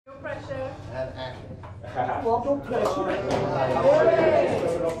And action. Well, don't play.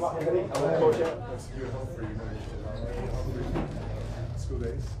 School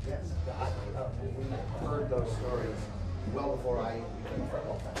days? Yes. We heard those stories well before I became a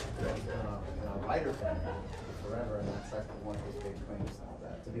football fan. And a writer fan forever, and that's like one of his big claims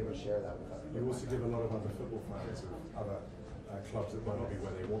to be able to share that with others. You also give a lot of other football fans of other clubs that might not be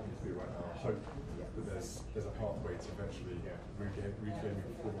where they want them to be right now hope that there's a pathway to eventually reclaiming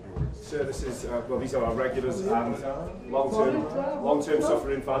football glory. So this is well, these are our regulars and long-term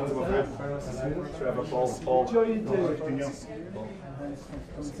suffering fans. I'm afraid. Trevor, Paul. Not at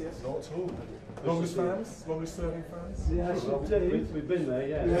all. Longest fans? Longest serving fans? Yeah, We've been there,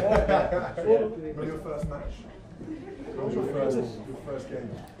 yeah. When your first match? What was your first game?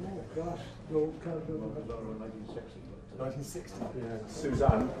 Oh gosh, no, can't do it. 1960. Yeah.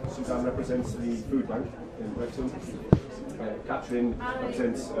 Suzanne represents the food bank in Wrexham. Catherine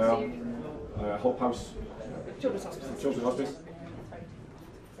represents Hope House. Children's Hospice. Children's Hospice.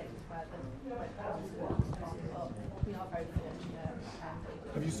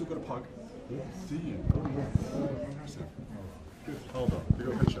 Have you still got a pug? Yes. Do you? Oh, yes. Impressive. Good. Hold on. You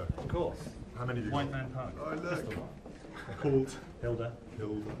got a picture? Of course. How many have you got? White Man Pug. Oh, look. Called Hilda.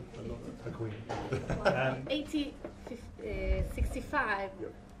 Hilda. I love it. A queen. 65,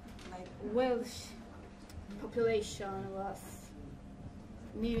 Yep. like Welsh population was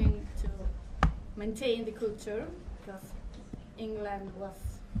needing to maintain the culture because England was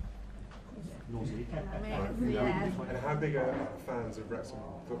Naughty. yes. And how big are fans of Wrexham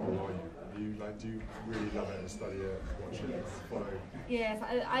football are you? Do you really love it and study it, watch it, follow? Yes,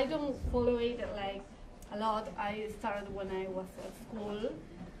 I don't follow it like a lot. I started when I was at school.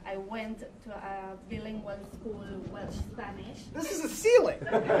 I went to a bilingual school, Welsh Spanish. This is a ceiling.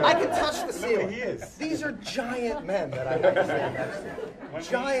 I can touch the ceiling. He is. These are giant men that I have to stand next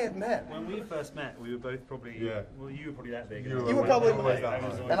to. Giant men. When we first met, we were both probably, well, you were probably that big. You were probably,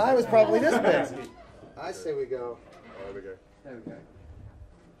 and I was probably this big. I say we go. Oh, there we go. There we go.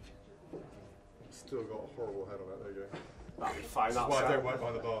 Still got a horrible head on it. There you go. That'll be fine. That's why I don't work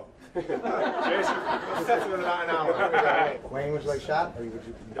by the bar. Cheers. We'll settle in about an hour. Wayne, would you like a shot? Or would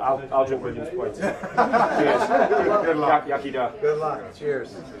you? I'll drink with you. Points. Cheers. Good luck. Yaki da. Good luck.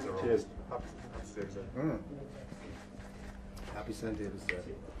 Cheers. Cheers. Happy St. David's Day.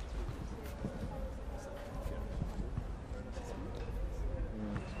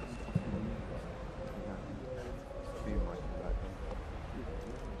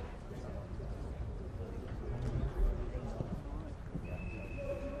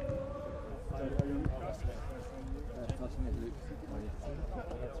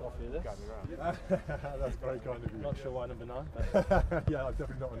 That's very kind of you. Not sure why number 9. Yeah, I'm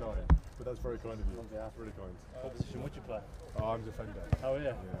definitely not a 9, but that's very kind of you. That's really kind. What position would you play? Oh, I'm defender. Oh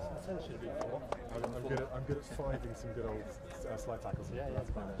yeah. Yeah. Should be 4. I'm good at finding some good old slide tackles. Yeah, that's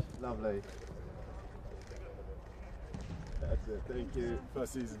fine. Lovely. That's it. Thank you.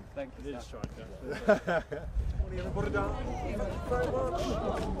 First season. Thank you, striker. Put it down.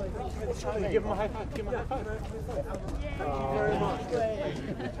 Give him a high five. Give him a high five. Thank you very much.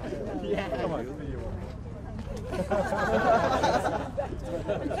 Yeah. Come on, it'll be you one.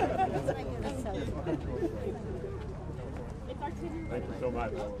 Thank you so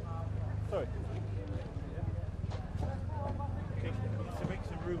much. Sorry. To make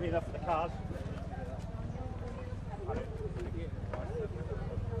some room enough for the cars.